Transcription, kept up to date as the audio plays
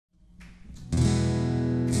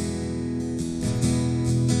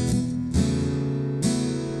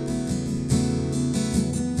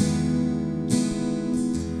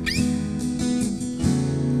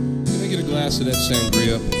glass of that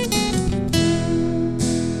sangria.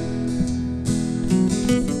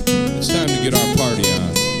 It's time to get our party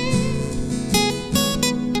on.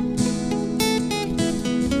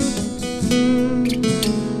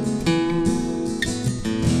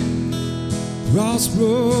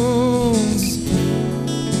 Crossroads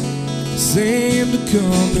seem to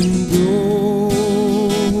come and go.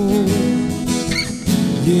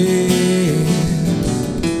 Yeah,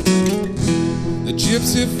 the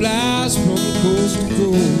gypsy flies from coast to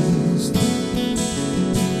coast,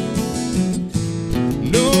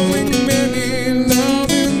 knowing many,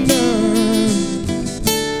 loving none,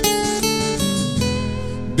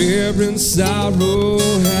 bearing sorrow,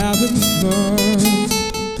 having fun.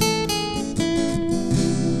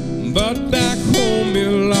 But back home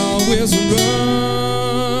he'll always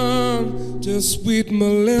run to sweet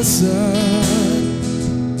Melissa.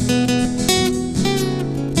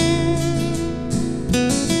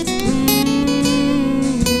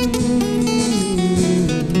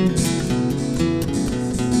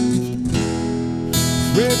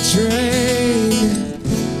 Red train,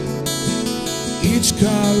 each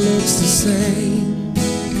car looks the same,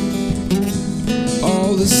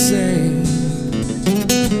 all the same.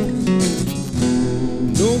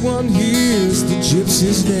 No one hears the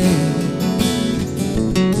gypsy's name.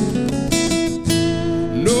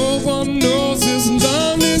 No one knows his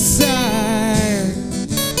lonely side.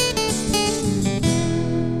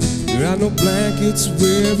 There are no blankets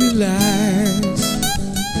where he lies.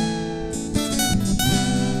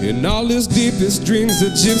 In all his deepest dreams, the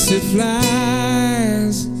gypsy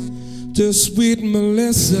flies to sweet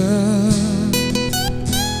Melissa.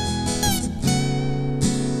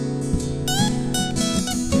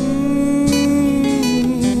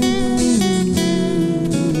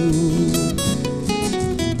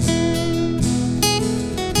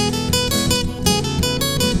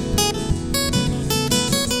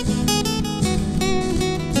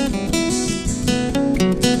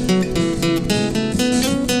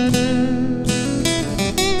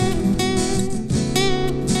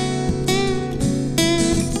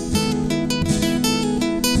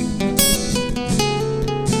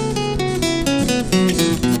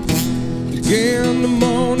 Again the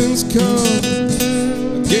morning's come,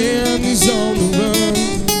 again he's on the run.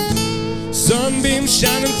 Sunbeams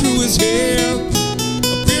shining through his hair,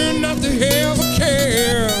 appearing not to have a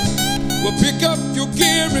care. Well, pick up your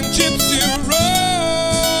gear and gypsy,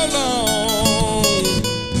 roll on,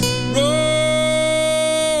 roll.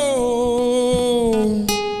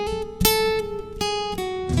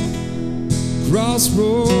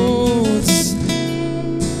 Crossroads,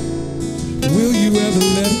 will you ever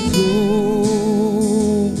let it go?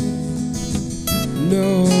 No.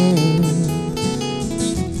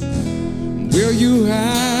 Will you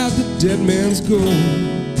hide the dead man's gold?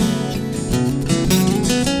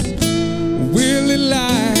 Will he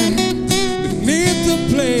lie beneath the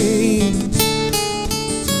plain?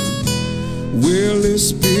 Will his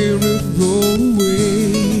spirit roll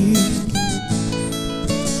away?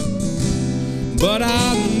 But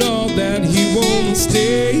I know that he won't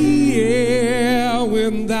stay here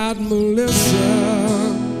without Melissa.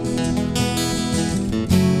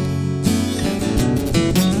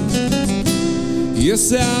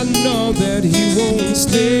 Yes, I know that he won't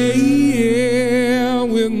stay here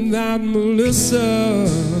without Melissa.